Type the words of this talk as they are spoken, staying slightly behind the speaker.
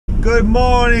Good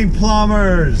morning,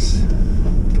 plumbers.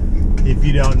 If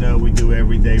you don't know, we do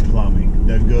everyday plumbing.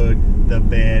 The good, the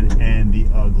bad, and the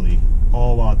ugly.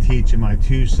 All while teaching my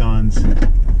two sons,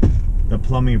 the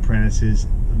plumbing apprentices,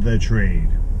 the trade.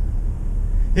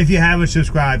 If you haven't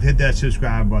subscribed, hit that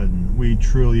subscribe button. We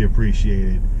truly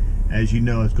appreciate it. As you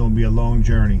know, it's going to be a long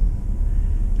journey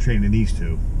training these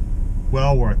two.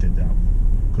 Well worth it though,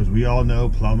 because we all know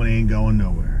plumbing ain't going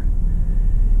nowhere.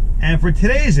 And for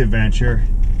today's adventure,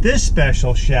 this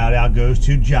special shout out goes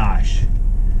to Josh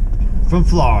from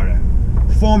Florida,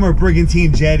 former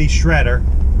Brigantine Jetty shredder.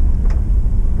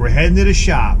 We're heading to the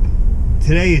shop.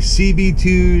 Today is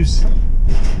CB2's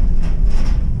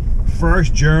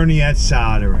first journey at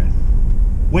soldering.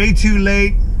 Way too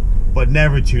late, but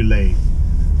never too late.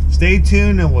 Stay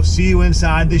tuned and we'll see you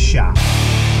inside the shop.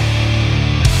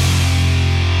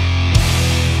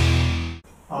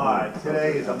 Alright,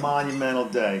 today is a monumental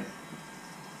day.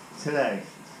 Today,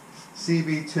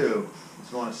 CB2 is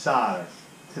going to solder.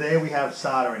 Today we have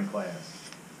soldering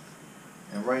class.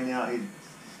 And right now he's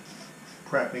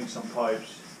prepping some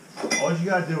pipes. All you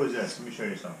gotta do is this. Let me show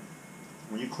you something.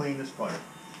 When you clean this pipe,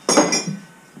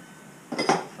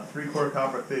 a 3/4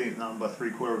 copper fitting is nothing but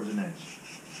 3/4 inch.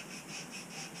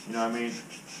 You know what I mean?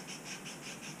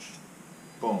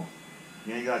 Boom.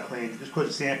 You ain't gotta clean. Just put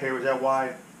the sandpaper that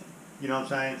wide. You know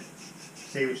what I'm saying?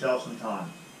 Save yourself some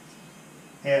time.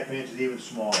 1/2 inch is even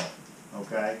smaller.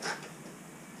 Okay?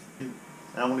 And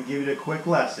I'm going to give you a quick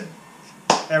lesson.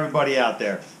 Everybody out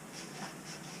there.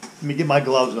 Let me get my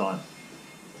gloves on.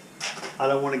 I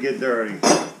don't want to get dirty.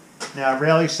 Now I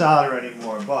rarely solder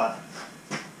anymore, but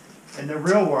in the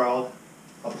real world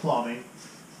of plumbing,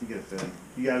 you get a fitting.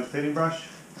 You got a fitting brush?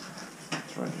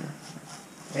 It's right here.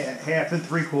 1/2 and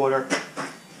 3/4.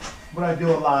 What I do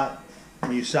a lot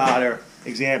when you solder,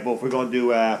 example, if we're going to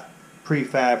do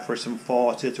prefab for some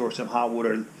faucets or some hot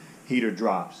water heater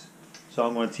drops. So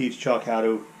I'm going to teach Chuck how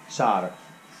to solder.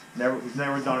 He's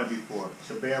never done it before.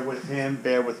 So bear with him,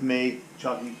 bear with me.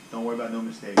 Chucky, don't worry about no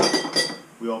mistakes.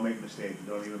 We all make mistakes, it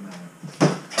don't even matter.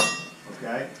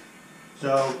 Okay?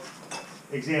 So,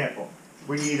 example,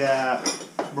 we need we're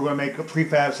going to make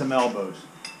prefab some elbows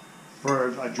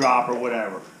for a drop or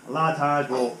whatever. A lot of times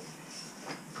we'll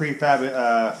prefab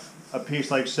a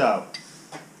piece like so.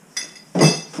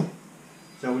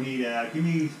 So we need, give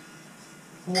me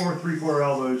 4 3/4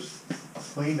 elbows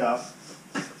cleaned up.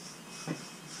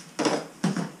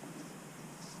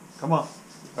 Come on,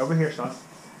 over here, son.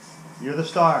 You're the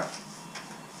star.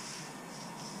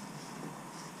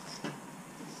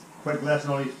 Quick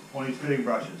lesson on these fitting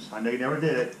brushes. I know you never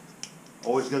did it.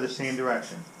 Always go the same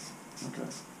direction. Okay.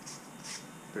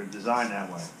 They're designed that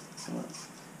way.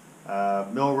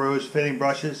 Milrose fitting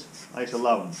brushes. I used to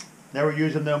love them. Never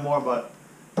use them no more, but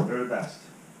they're the best.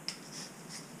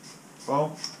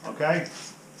 Boom. Okay.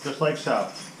 Just like so.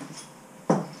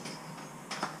 I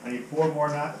need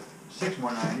 6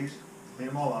 more 90s. Clean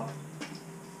them all up.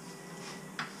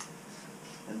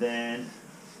 And then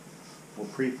we'll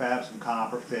prefab some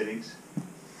copper fittings.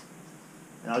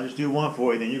 And I'll just do one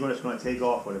for you, then you're just going to take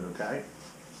off with it, okay?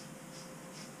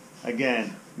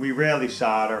 Again, we rarely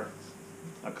solder.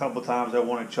 A couple times I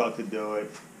wanted Chuck to do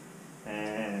it,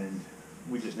 and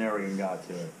we just never even got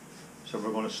to it. So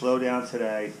we're going to slow down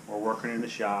today. We're working in the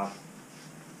shop,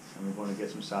 and we're going to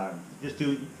get some soldering.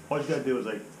 All you got to do is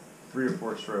like 3 or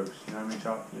 4 strokes. You know what I mean,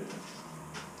 Chuck? Yeah.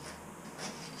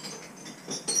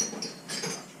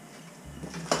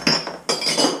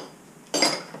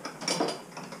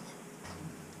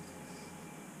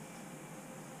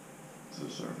 It's a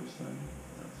surface thing.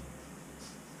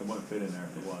 It wouldn't fit in there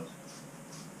if it was.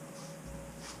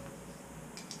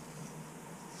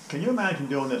 Can you imagine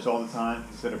doing this all the time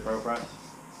instead of ProPress?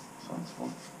 Sounds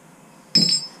fun.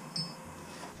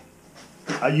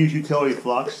 I use utility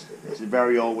flux. It's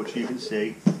very old, which you can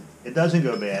see. It doesn't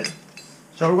go bad.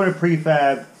 So we're going to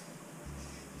prefab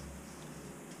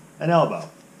an elbow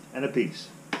and a piece.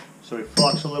 So we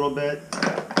flux a little bit.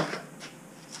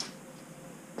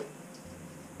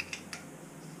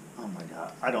 Oh my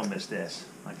God, I don't miss this.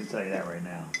 I can tell you that right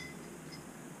now.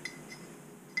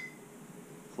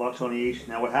 Flux on each.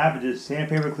 Now what happens is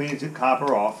sandpaper cleans the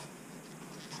copper off.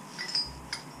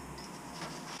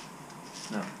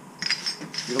 No.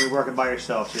 You're going to be working by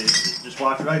yourself, so just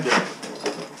watch what I do.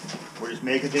 We're just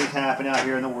making things happen out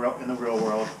here in the real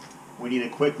world. We need a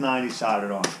quick 90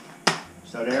 soldered on.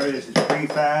 So there it is, it's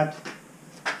prefabbed.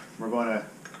 We're going to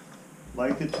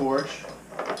light the torch.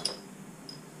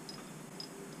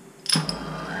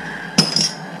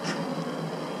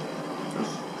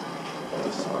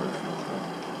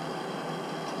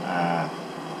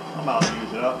 I'm about to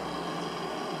use it up.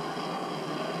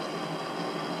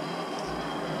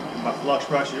 My flux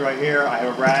brush is right here. I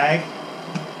have a rag.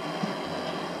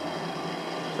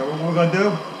 So what we're going to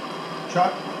do,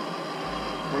 Chuck,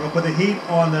 we're going to put the heat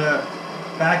on the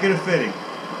back of the fitting.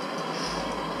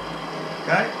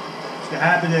 Okay? What's going to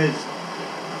happen is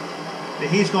the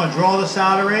heat's going to draw the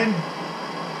solder in.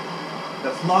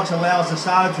 The flux allows the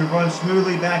solder to run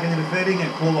smoothly back into the fitting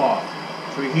and cool off.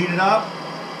 So we heat it up.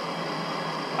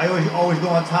 I always go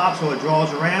on top so it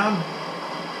draws around.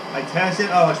 I test it.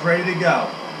 Oh, it's ready to go.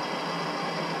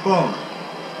 Boom.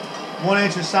 1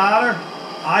 inch of solder.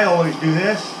 I always do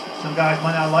this. Some guys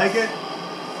might not like it.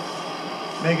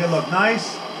 Make it look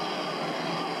nice.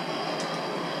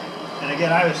 And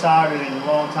again, I haven't soldered it in a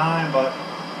long time, but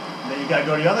then you got to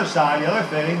go to the other side, the other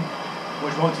fitting,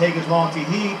 which won't take as long to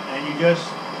heat, and you just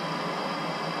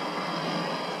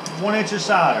 1 inch of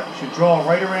solder. Should draw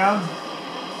right around.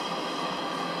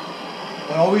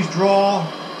 But always draw.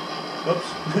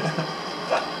 Oops.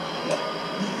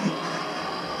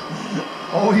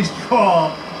 Always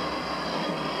draw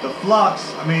the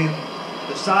flux,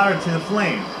 the solder to the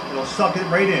flame. It'll suck it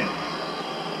right in.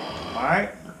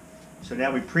 Alright? So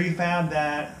now we prefab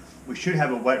that. We should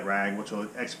have a wet rag, which will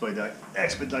expedite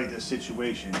this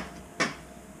situation.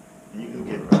 And you can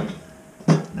get it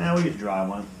right. Now we just dry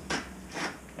one.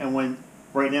 And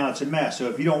right now it's a mess. So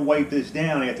if you don't wipe this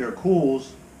down after it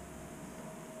cools,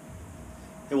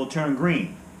 it will turn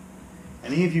green.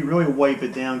 And even if you really wipe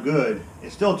it down good,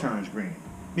 it still turns green.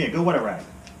 Yeah, go wet a rag.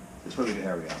 This way we can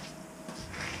hurry up.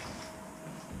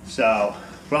 So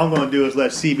what I'm going to do is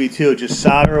let CB2 just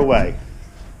solder away.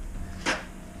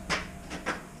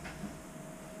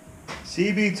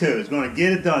 CB2 is going to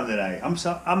get it done today.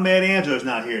 I'm mad Angelo's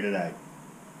not here today.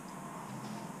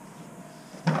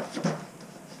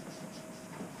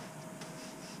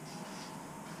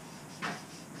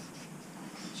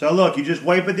 So look, you just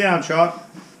wipe it down, Chuck.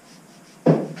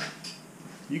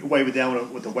 You can wipe it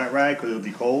down with a wet rag because it'll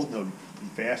be cold, it'll be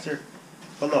faster.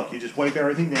 But look, you just wipe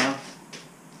everything down.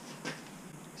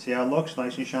 See how it looks,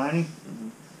 nice and shiny?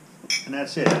 And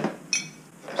that's it.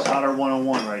 Solder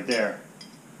 101 right there.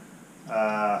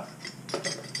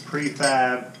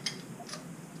 Prefab,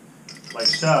 like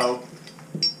so.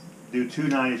 Do 2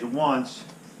 90s at once.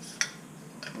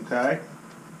 Okay.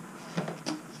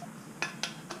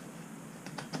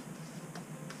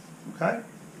 Okay.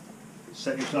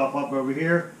 Set yourself up over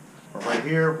here, or right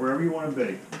here, wherever you want to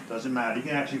be. Doesn't matter. You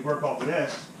can actually work off of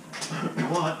this if you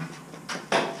want.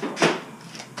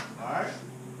 Alright.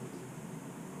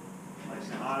 Nice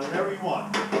and hot, whatever you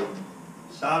want.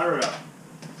 Solder it up.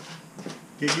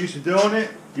 Get used to doing it.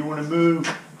 You want to move.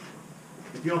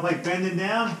 If you don't like bending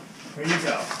down, here you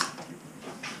go.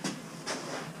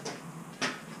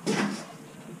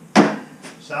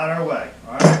 Solder away.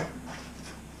 Alright?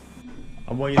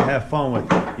 I want you to have fun with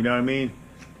it. You know what I mean?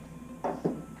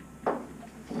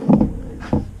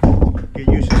 Get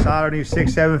used to soldering these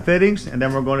 6-7 fittings, and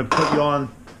then we're going to put you on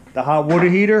the hot water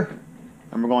heater,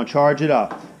 and we're going to charge it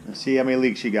up and see how many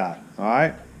leaks you got.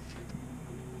 Alright?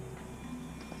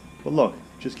 But look,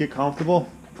 just get comfortable.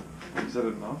 Is that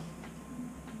enough?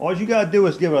 All you got to do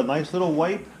is give it a nice little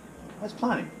wipe. That's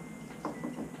plenty.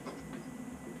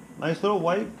 Nice little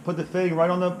wipe. Put the fitting right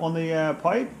on the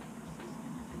pipe.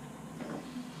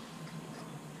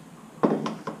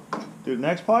 Do the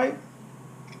next pipe.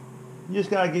 You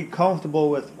just gotta get comfortable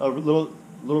with a little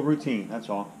routine. That's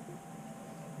all.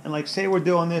 And like, say we're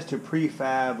doing this to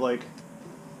prefab, like,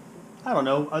 I don't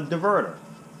know, a diverter.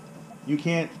 You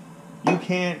can't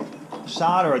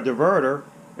solder a diverter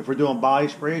if we're doing body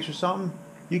sprays or something.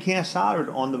 You can't solder it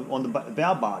on the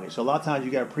valve body. So a lot of times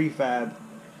you gotta prefab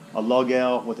a lug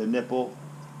L with a nipple,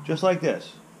 just like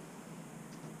this.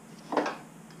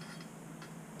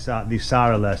 These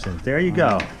solder lessons. There you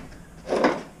go.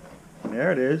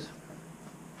 There it is.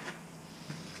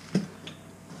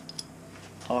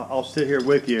 I'll sit here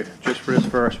with you just for this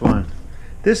first one.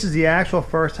 This is the actual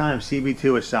first time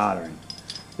CB2 is soldering.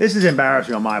 This is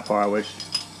embarrassing on my part, which,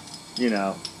 you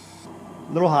know,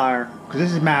 a little higher, because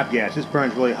this is MAP gas. This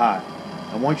burns really hot.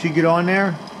 And once you get on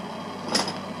there,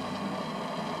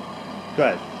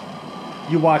 good.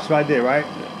 You watched what I did, right?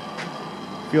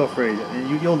 Yeah. Feel free,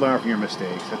 and you'll learn from your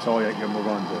mistakes. That's all we're going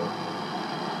to do.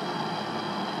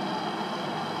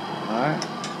 Alright.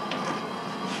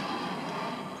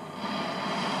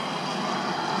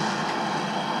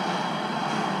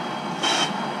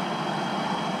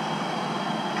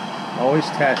 Always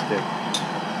test it.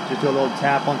 Just do a little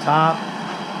tap on top.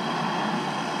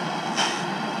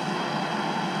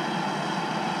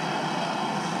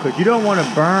 Because you don't want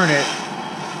to burn it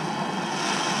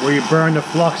where you burn the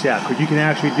flux out, because you can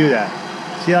actually do that.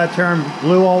 See how it turned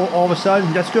blue all of a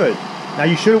sudden? That's good. Now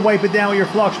you should wipe it down with your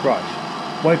flux brush.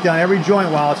 Wipe down every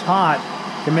joint while it's hot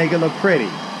to make it look pretty.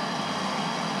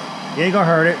 You ain't gonna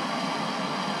hurt it.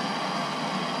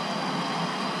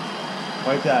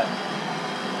 Wipe that.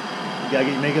 You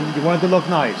gotta make it. You want it to look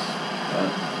nice.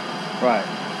 Right.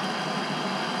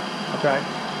 Okay.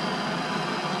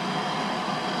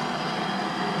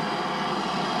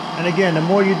 And again, the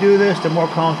more you do this, the more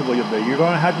comfortable you'll be. You're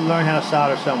going to have to learn how to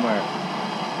solder somewhere.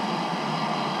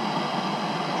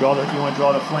 You want to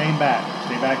draw the flame back.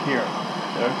 Stay back here.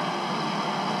 There.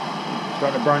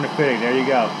 Starting to burn the fitting. There you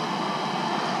go.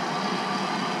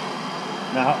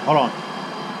 Now, hold on.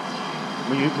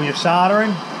 When you're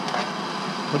soldering,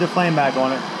 put the flame back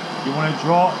on it. You want to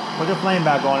draw, put the flame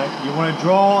back on it. You want to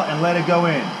draw and let it go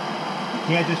in. You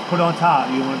can't just put it on top.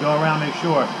 You want to go around, make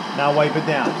sure. Now wipe it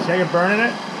down. See how you're burning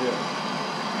it? Yeah.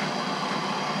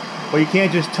 But you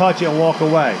can't just touch it and walk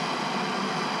away.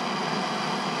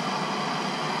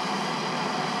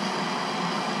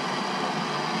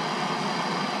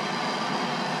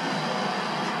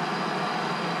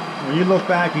 When you look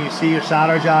back and you see your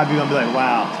solder job, you're going to be like,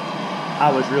 wow, I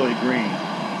was really green.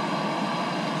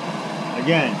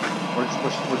 Again,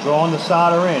 we're drawing the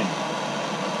solder in.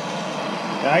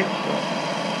 Okay?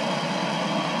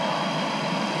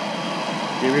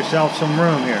 Give yourself some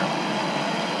room here.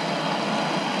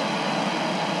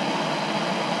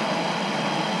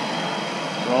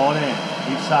 Draw it in,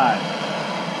 each side.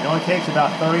 It only takes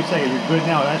about 30 seconds. You're good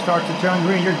now. When that starts to turn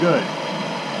green, you're good.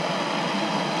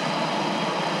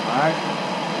 Alright?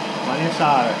 Plenty of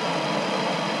solder.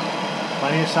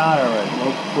 Plenty of solder already. A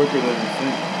little quicker than you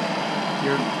think.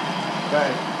 You're okay.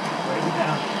 Write it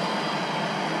down.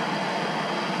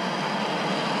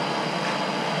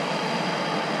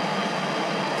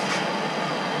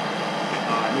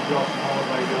 Alright, you draw some holes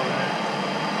while you're doing that.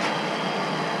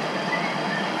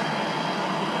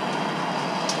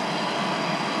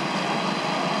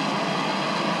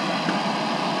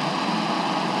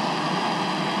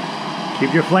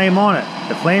 Keep your flame on it.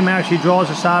 The flame actually draws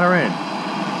the solder in.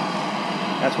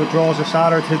 That's what draws the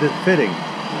solder to the fitting.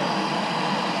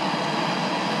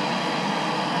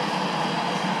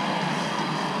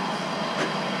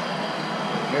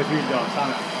 Here's what you're doing.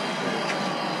 Time out.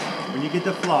 When you get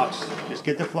the flux, just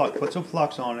get the flux. Put some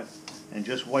flux on it and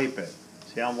just wipe it.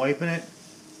 See how I'm wiping it?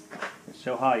 It's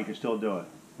so hot you can still do it.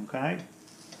 Okay?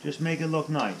 Just make it look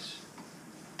nice.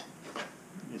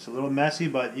 It's a little messy,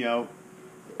 but you know,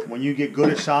 when you get good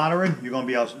at soldering, you're going to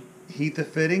be able to heat the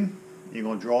fitting. You're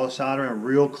going to draw the solder in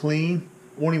real clean.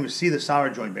 You won't even see the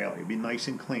solder joint barely. It'll be nice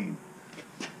and clean.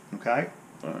 Okay?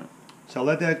 Alright. So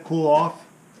let that cool off.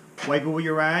 Wipe it with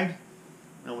your rag,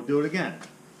 and we'll do it again.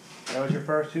 That was your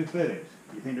first two fittings.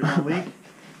 You think they're going to leak?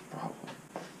 Probably.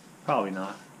 Probably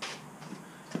not.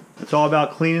 It's all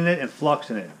about cleaning it and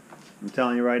fluxing it. I'm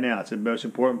telling you right now, it's the most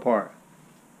important part.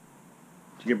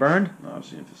 Did you get burned? No, I'm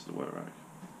seeing if this is the wet rag.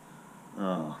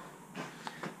 Oh.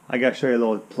 I gotta show you a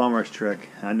little plumber's trick.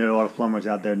 I know a lot of plumbers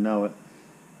out there know it.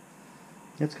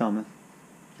 It's coming.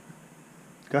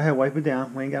 Go ahead, wipe it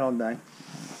down. We ain't got all day.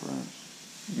 Right.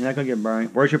 You're not gonna get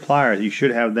burned. Where's your pliers? You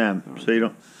should have them, so you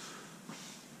don't.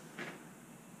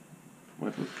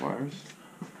 Wipe with pliers?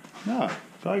 No,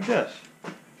 it's like this.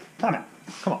 Time out.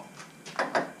 Come on.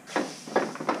 Does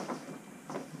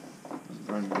it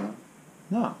burn you now?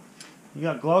 No. You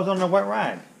got gloves on the wet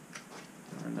rag.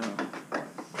 I know.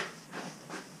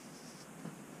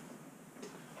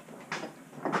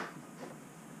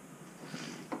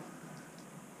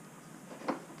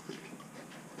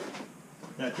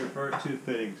 That's your first two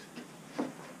fittings.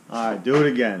 Alright, do it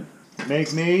again.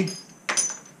 Make me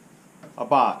a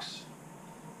box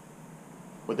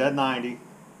with that 90,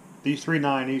 these three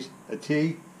 90s, a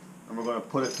T, and we're going to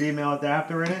put a female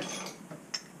adapter in it,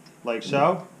 like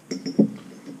so,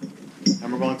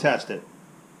 and we're going to test it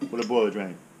with a boiler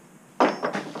drain.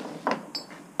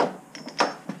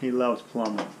 He loves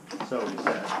plumbing, so he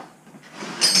says.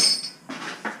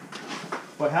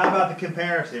 But how about the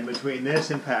comparison between this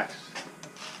and PEX?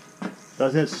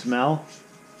 Doesn't it smell?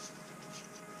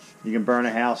 You can burn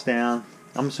a house down.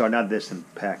 I'm sorry, not this in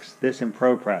PEX. This in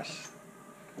ProPress.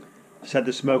 Set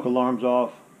the smoke alarms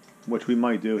off, which we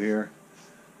might do here.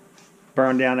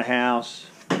 Burn down the house.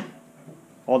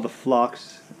 All the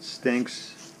flux. It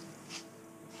stinks.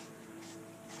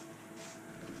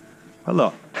 But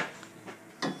look.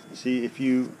 See, if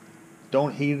you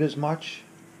don't heat it as much,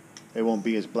 it won't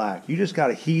be as black. You just got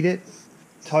to heat it,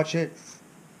 touch it,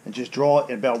 and just draw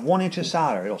it in about 1 inch of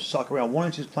solder. It'll suck around. 1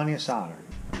 inch is plenty of solder.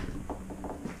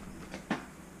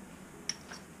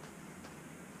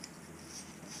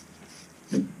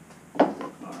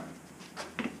 Alright.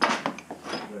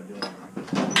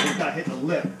 Just got to hit the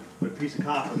lip with a piece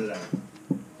today.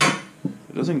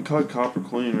 It doesn't cut copper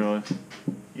clean, really.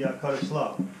 You gotta cut it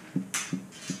slow.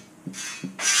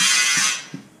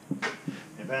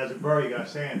 If it has a burr, you gotta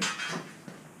sand it.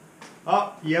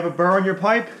 Oh, you have a burr on your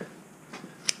pipe?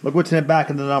 Look what's in the back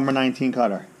of the number 19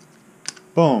 cutter.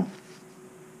 Boom.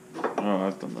 Oh,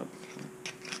 I've done that before.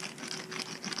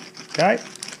 Okay.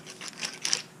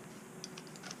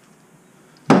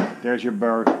 There's your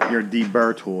burr, your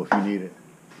deburr tool if you need it.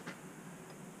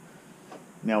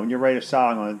 Now, when you're ready to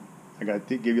solder, I got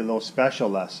to give you a little special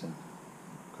lesson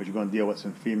because you're going to deal with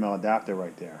some female adapter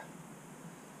right there.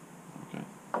 Okay.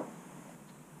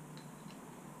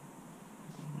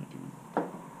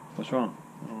 What's wrong?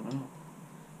 I don't know.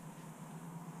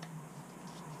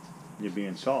 You're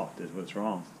being soft is what's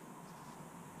wrong.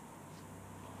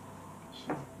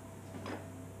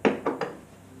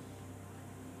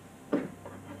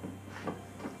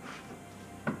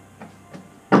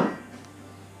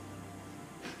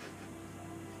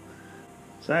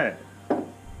 Say it.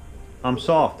 I'm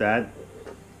soft, Dad.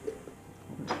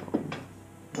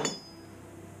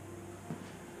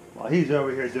 While he's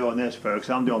over here doing this, folks,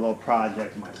 I'm doing a little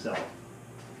project myself.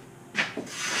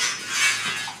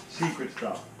 Secret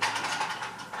stuff.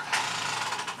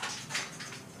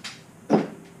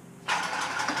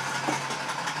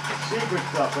 Secret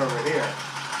stuff over here.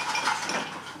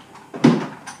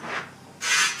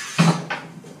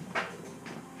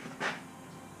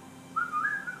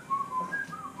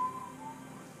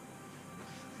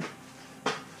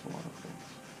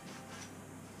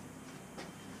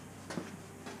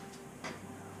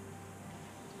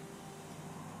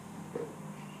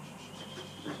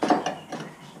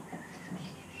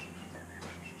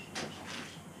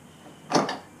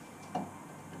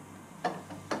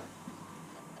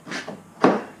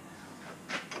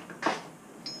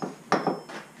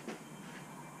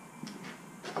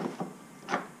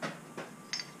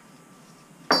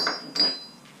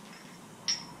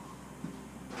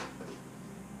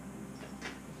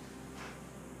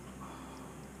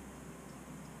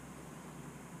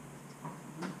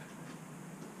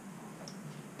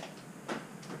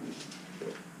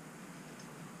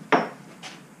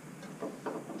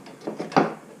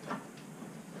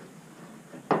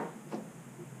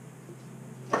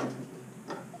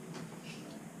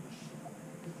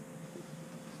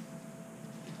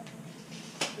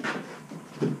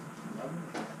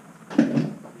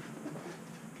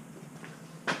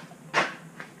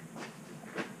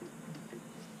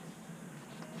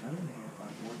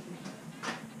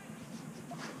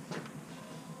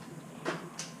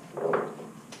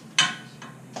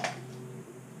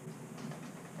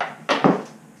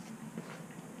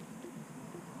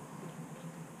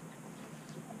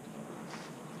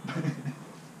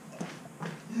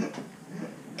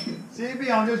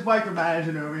 CB, I'm just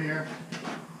micromanaging over here.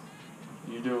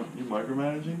 You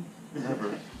micromanaging? Never.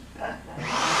 Hey,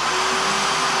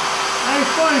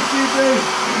 funny, CB.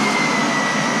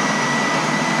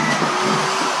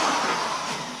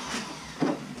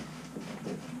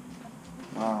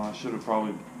 I should have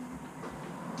probably.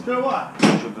 So what? Should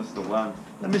have missed the length.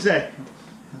 Let me see.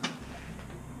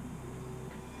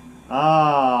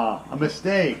 Ah, a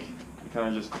mistake. You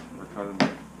kind of just recorded it.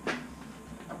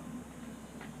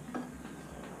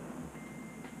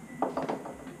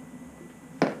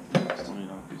 Still need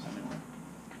a piece anyway.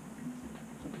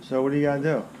 So what do you gotta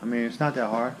do? I mean, it's not that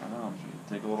hard. I know.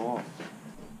 Take a little off.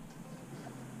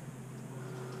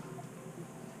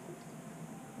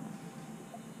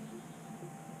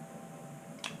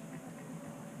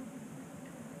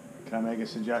 Can I make a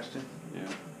suggestion? Yeah.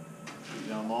 You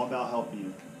know, I'm all about helping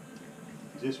you.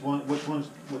 Is this one? Which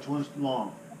one's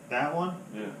long? That one?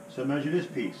 Yeah. So measure this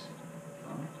piece.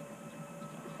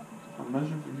 I'm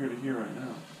measuring from here to here right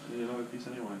now. I need another piece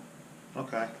anyway.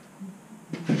 Okay.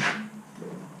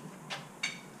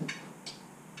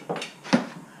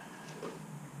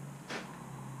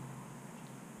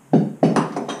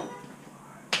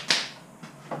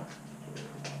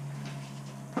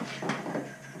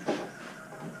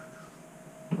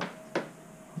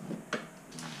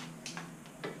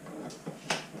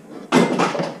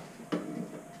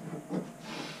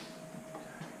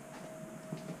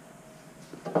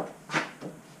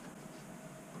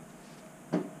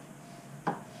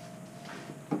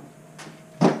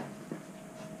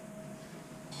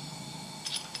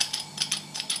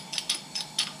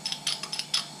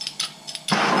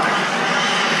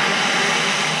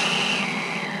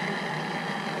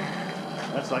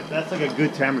 That's like a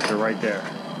good temperature right there.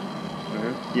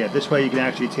 Yeah, this way you can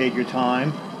actually take your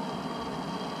time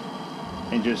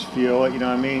and just feel it, you know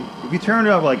what I mean? If you turn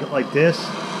it up like this,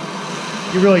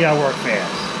 you really gotta work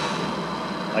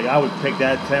fast. Like I would pick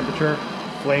that temperature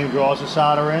flame draws the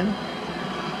solder in.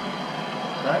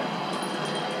 Okay.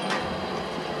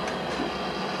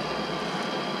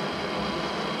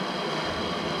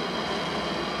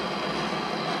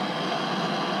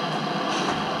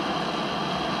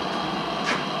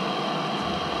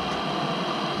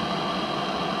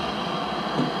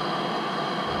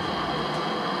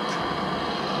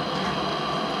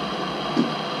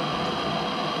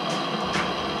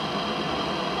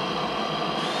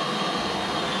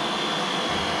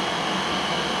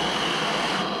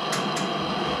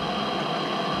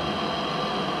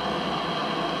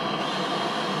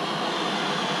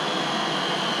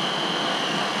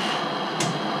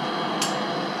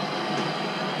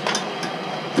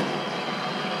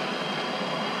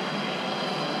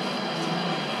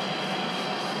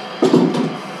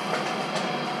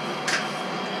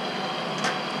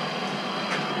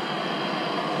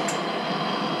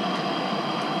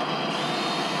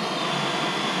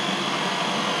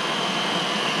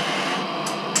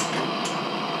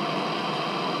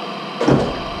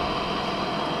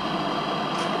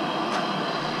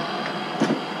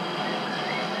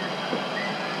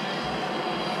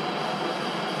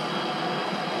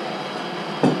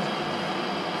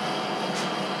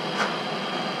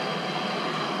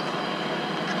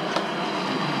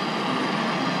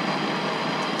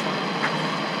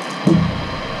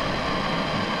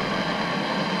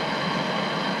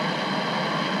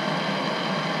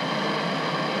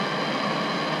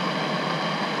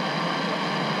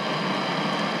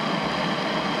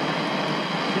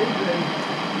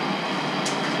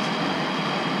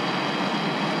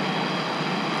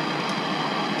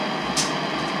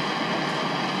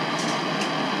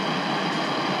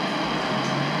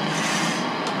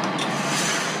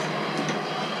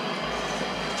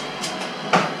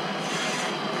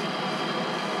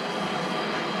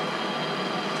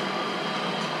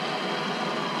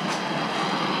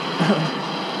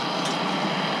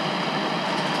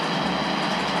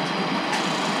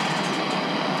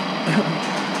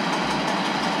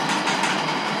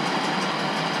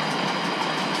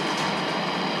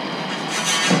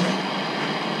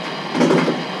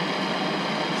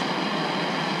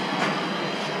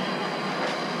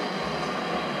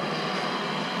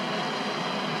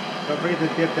 Don't forget to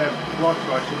dip that flux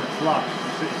brush in the flux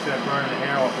instead of burning the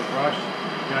hair off the brush.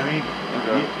 You know what I mean?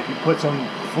 Okay. If you put some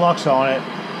flux on it, you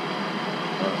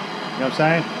know what I'm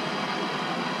saying?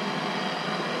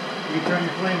 You can turn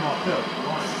your flame off too if you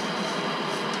want.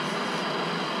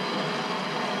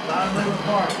 Not a little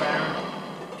apart, Baron.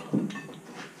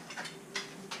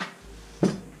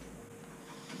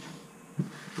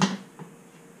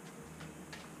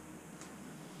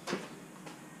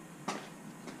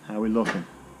 How we looking?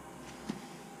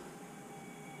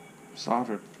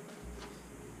 Soldered.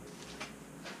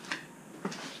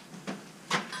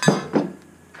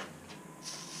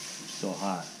 Still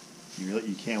hot.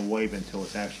 You can't wipe until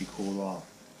it's actually cooled off.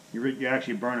 You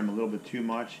actually burn them a little bit too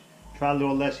much. Try a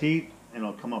little less heat, and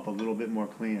it'll come up a little bit more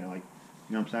cleaner. Like,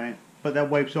 you know what I'm saying? But that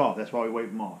wipes off. That's why we wipe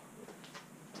them off.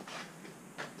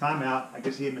 Time out. I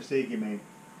can see a mistake you made.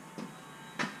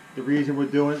 The reason we're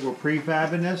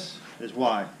prefabbing this is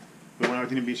why. We want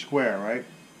everything to be square, right?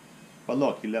 But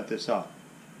look, you left this up.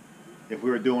 If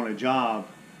we were doing a job,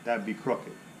 that'd be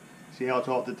crooked. See how it's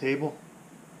off the table?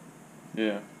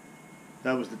 Yeah.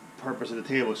 That was the purpose of the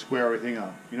table, square everything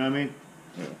up. You know what I mean?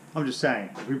 Yeah. I'm just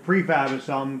saying, if we prefab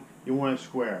something, you want it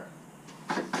square.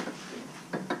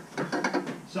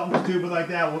 Something stupid like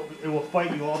that, it will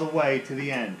fight you all the way to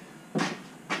the end.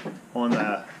 On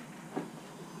the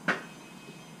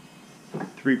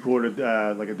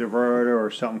 3/4, like a diverter or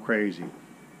something crazy.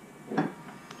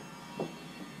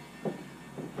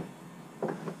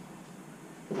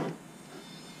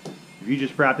 If you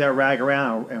just wrap that rag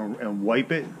around and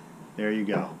wipe it, there you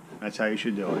go. That's how you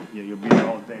should do it. You'll be there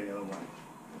all day the other way.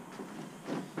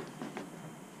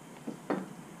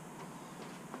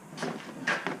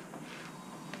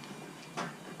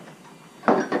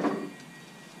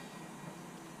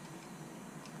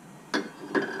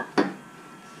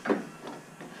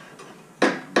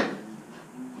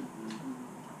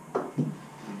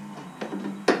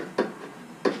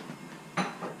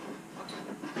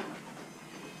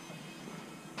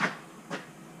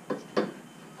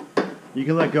 You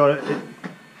can let go.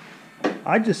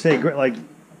 I just say, like,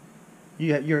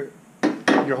 you're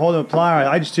holding a plier.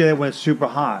 I just do that when it's super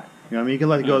hot. You know what I mean? You can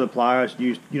let go of the pliers.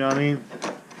 You know what I mean?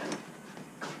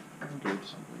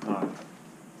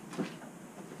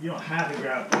 You don't have to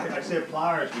grab. I say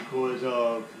pliers because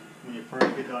of when you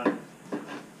first get done.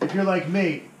 If you're like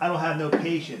me, I don't have no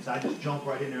patience. I just jump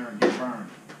right in there and get burned.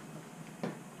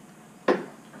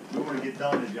 We want to get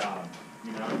done the job.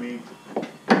 You know what I mean?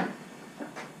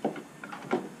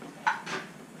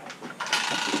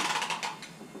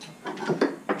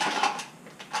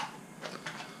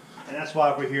 that's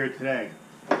why we're here today.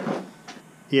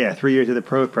 Yeah, 3 years of the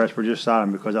pro press, we're just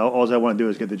soldering because all I want to do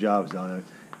is get the jobs done.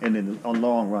 And in the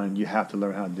long run, you have to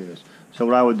learn how to do this. So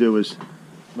what I would do is,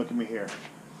 look at me here.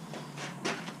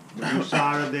 When you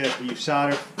solder this, when you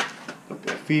solder a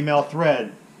female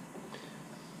thread,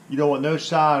 you don't want no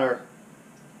solder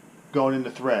going into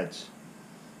threads.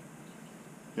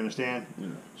 You understand? Yeah.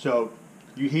 So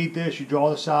you heat this, you draw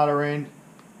the solder in,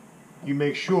 you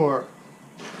make sure.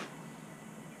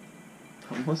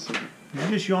 I'm listening. Did you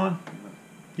just yawn? No.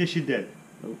 Yes, you did.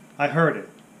 Nope. I heard it.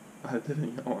 I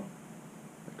didn't yawn.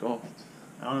 I coughed.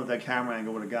 I don't know if that camera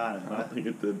angle would have got it. I don't think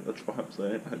it did. That's why I'm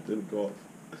saying I didn't cough.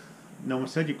 No one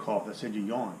said you coughed. I said you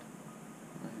yawned.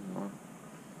 I yawned.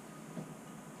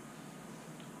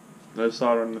 No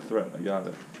solder in the thread. I got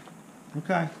it.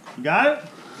 Okay. You got it?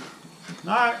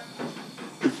 Alright.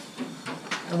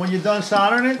 And when you're done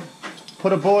soldering it,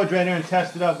 put a board drainer and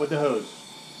test it up with the hose.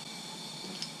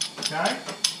 Okay?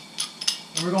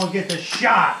 And we're going to get the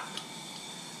shot.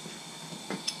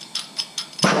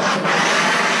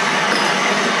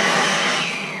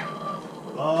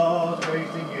 Oh, it's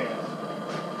wasting gas.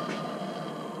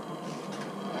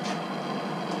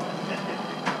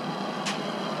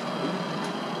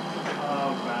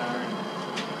 Oh, Baron.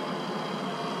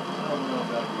 I don't know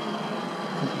about you,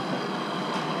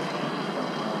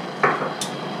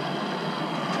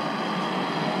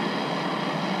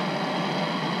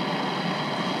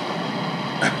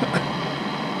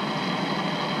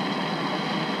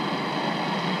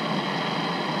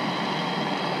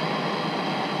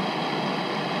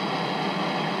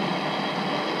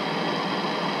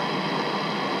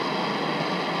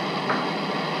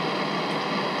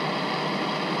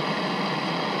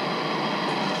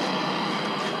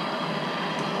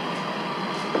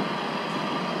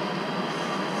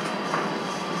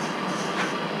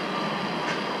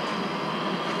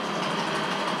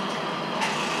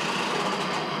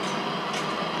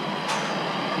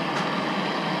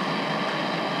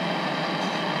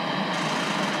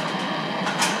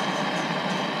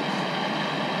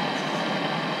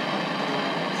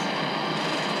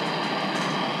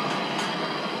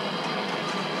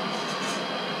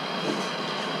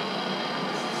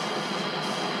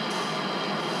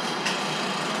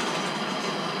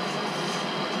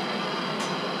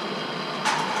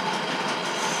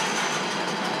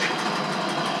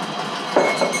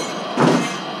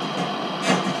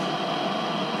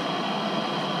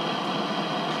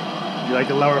 You like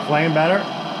the lower flame better?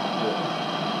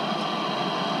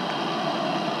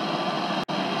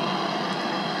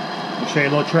 I'll show you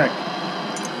a little trick.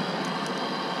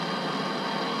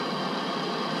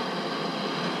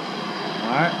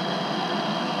 Alright.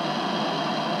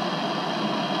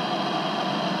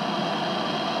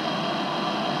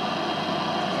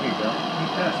 There you go.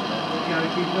 Keep testing. That's what you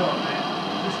gotta keep doing, man.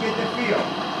 Just get the feel.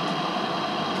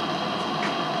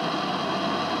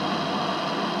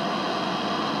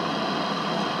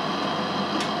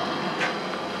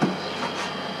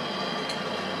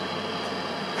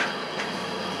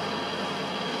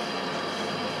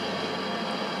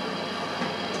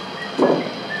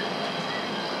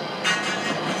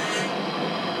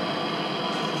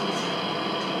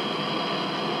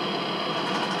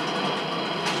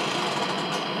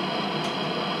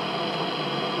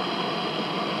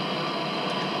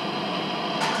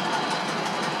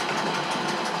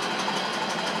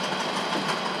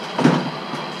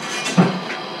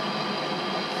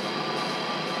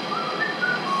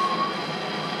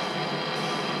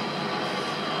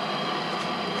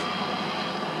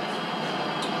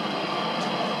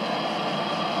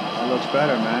 Looks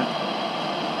better, man.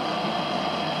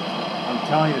 I'm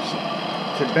telling you,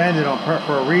 to bend it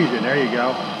for a reason. There you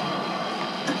go.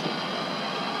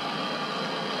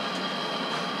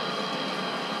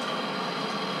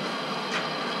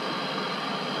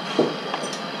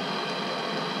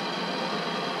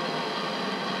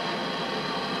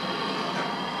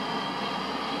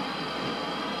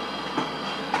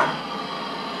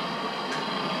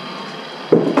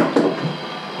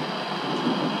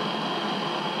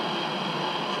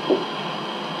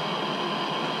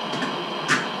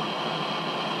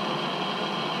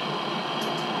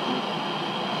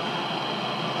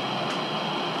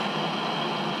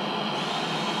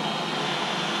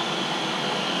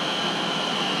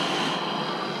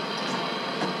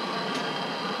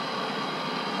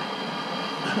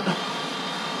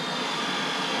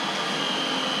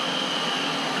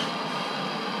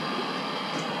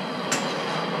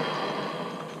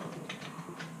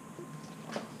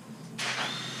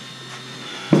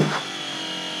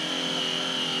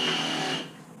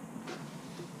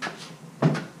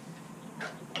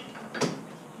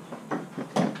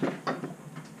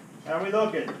 we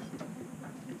looking?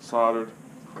 Soldered.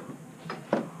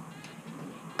 I'm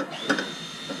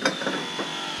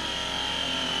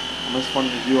as funny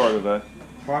as you are today.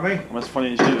 Pardon me? I'm as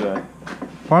funny as you today.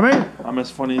 Pardon me? I'm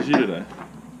as funny as you today.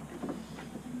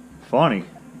 Funny.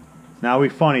 Now we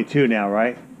funny too now,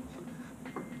 right?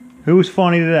 Who's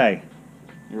funny today?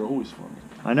 You're always funny.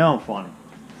 I know I'm funny.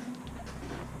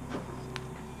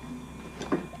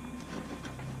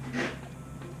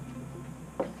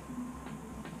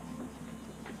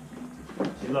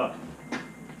 See, look.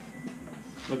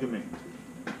 Look at me.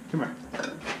 Come here.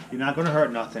 You're not going to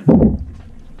hurt nothing.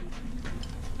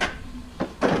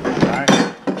 Alright?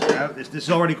 This is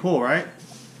already cool, right?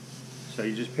 So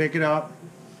you just pick it up.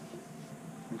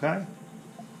 Okay?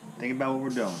 Think about what we're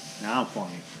doing. Now I'm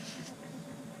funny.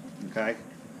 Okay?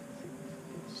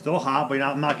 Still hot, but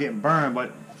I'm not getting burned,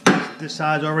 but this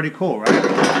side's already cool,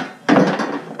 right?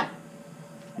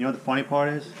 You know what the funny part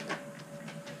is?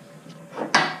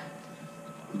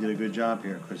 You did a good job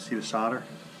here, because see the solder?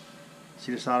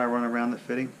 See the solder running around the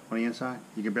fitting on the inside?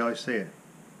 You can barely see it.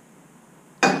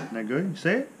 Isn't that good? You see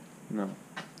it? No.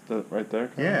 Right there?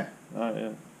 Yeah. Oh,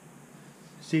 yeah.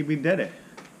 CB did it.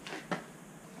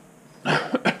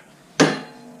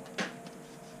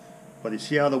 But you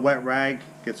see how the wet rag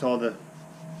gets all the...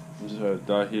 Just did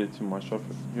I heat it too much up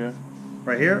here?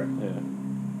 Right here? Yeah.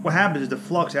 What happens is the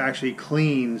flux actually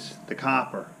cleans the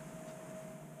copper.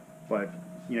 But,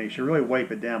 you know, you should really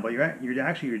wipe it down. But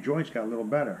actually your joints got a little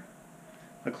better.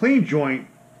 A clean joint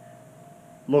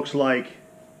looks like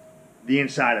the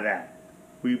inside of that.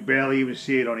 We barely even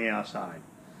see it on the outside.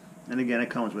 And again, it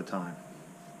comes with time.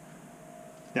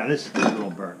 Now this is a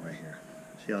little burnt right here.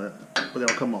 See how that, but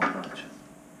they'll come off, watch.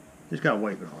 Just gotta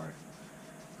wipe it hard.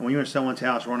 And when you're in someone's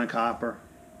house running copper,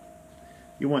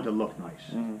 you want it to look nice.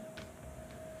 Mm-hmm.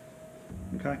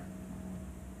 Okay?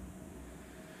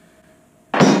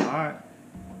 Alright.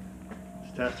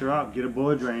 Let's test her out, get a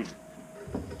bullet drain.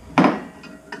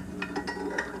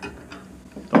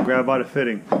 Don't grab by the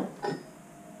fitting.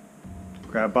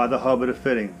 Grab by the hub of the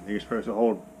fitting that you're supposed to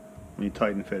hold when you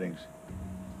tighten fittings.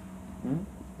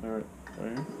 Mm-hmm. Alright.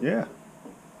 Right here? Yeah.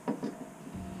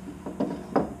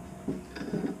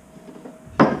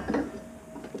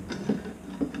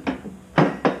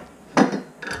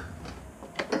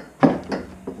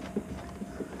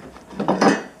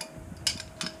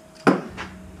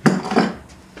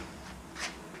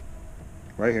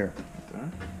 Right here. Okay.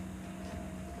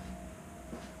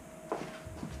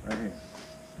 Right here.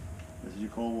 This is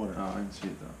your cold water. Oh, I didn't see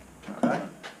it though. Okay.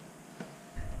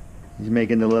 He's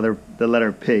making the letter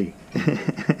P.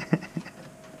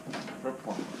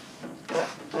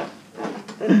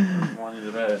 Wanted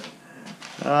to bed.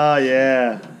 Oh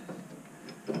yeah.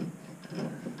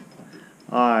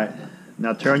 Alright.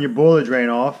 Now turn your boiler drain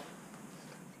off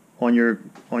on your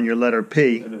letter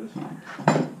P. It is.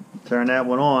 Turn that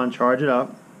one on, charge it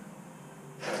up.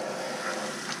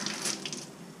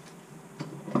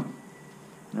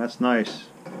 That's nice.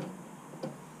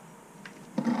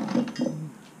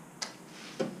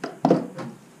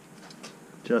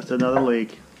 Just another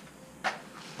leak.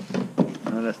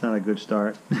 No, that's not a good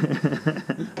start. I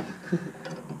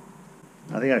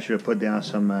think I should have put down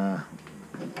some, I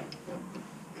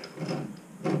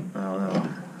don't know,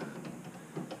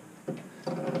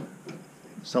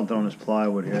 something on this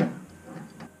plywood here.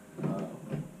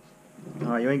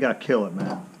 Alright, you ain't got to kill it,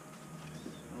 man.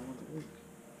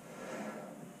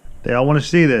 They all want to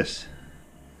see this.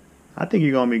 I think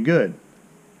you're going to be good.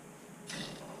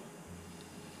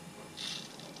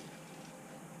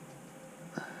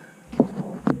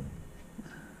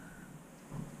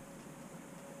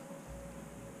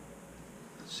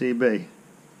 CB.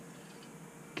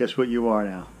 Guess what you are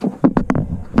now?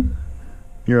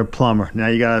 You're a plumber. Now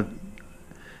you gotta.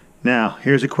 Now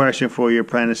here's a question for you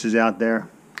apprentices out there.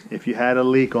 If you had a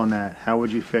leak on that, how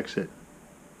would you fix it?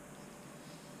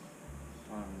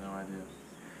 I have no idea.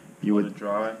 You Let would it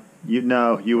dry.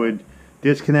 You would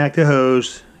disconnect the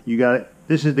hose. You got it.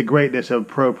 This is the greatness of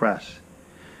ProPress.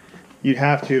 You'd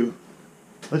have to.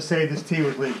 Let's say this tea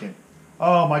was leaking.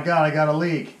 Oh my God, I got a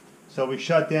leak. So we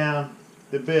shut down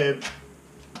the bib,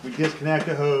 we disconnect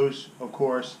the hose, of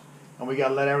course, and we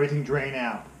gotta let everything drain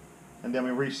out, and then we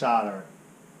resolder it.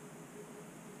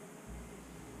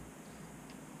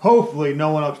 Hopefully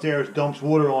no one upstairs dumps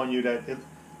water on you that it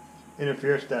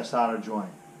interferes with that solder joint.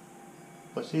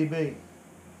 But CB,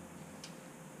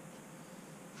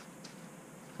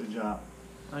 good job.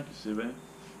 Thank you, CB.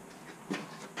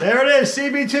 There it is,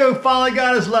 CB2 finally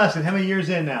got his lesson. How many years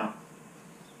in now?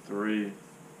 3,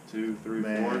 2, 3,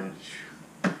 Man. 4.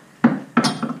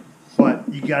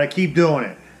 But you got to keep doing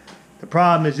it. The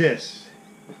problem is this.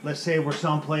 let's say we're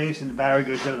someplace and the battery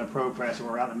goes dead in the probe press and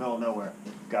we're out in the middle of nowhere.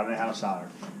 Got to know how to solder.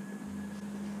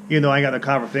 Even though I ain't got the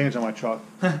copper fingers on my truck,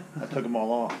 I took them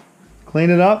all off. Clean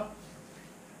it up,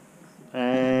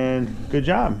 and good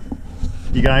job.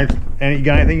 You got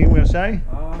anything you want to say?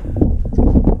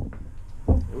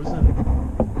 It was a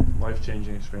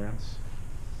life-changing experience.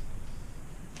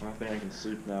 I think I can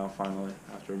sleep now, finally,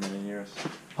 after a million years.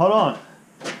 Hold on.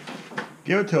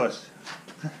 Give it to us.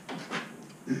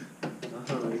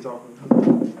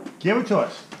 Give it to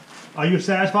us. Are you a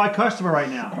satisfied customer right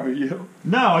now? Are you?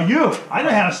 No, are you? I know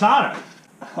how to solder.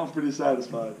 I'm pretty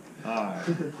satisfied. Alright.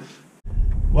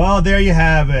 Well, there you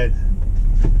have it.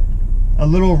 A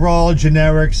little raw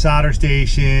generic solder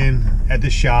station at the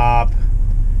shop,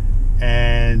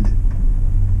 and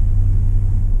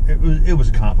it was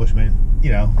accomplishment.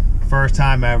 You know, first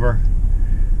time ever.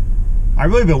 I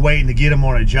really been waiting to get him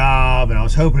on a job, and I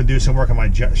was hoping to do some work in my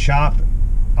shop.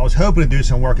 I was hoping to do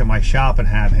some work in my shop and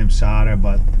have him solder,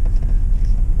 but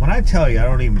when I tell you I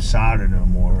don't even solder no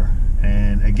more,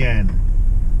 and again,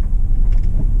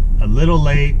 a little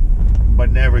late,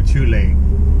 but never too late.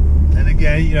 And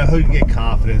again, you know, who can get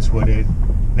confidence with it?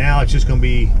 Now it's just going to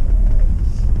be,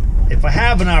 if I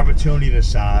have an opportunity to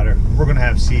solder, we're going to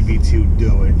have CB2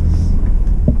 do it.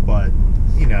 But,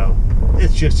 you know,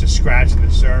 it's just a scratching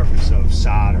the surface of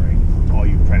soldering, all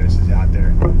you apprentices out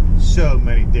there. So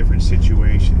many different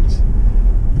situations.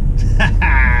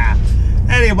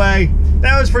 Anyway,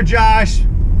 that was for Josh.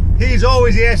 He's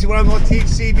always asking when I'm going to teach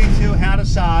CB2 how to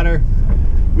solder.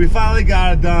 We finally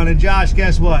got it done, and Josh,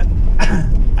 guess what?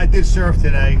 I did surf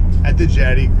today at the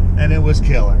jetty, and it was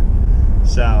killer.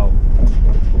 So,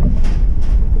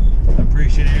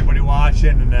 appreciate everybody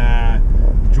watching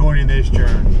and joining this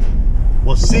journey.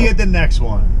 We'll see you at the next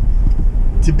one.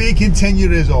 To be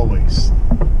continued as always.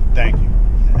 Thank you.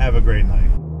 Have a great night.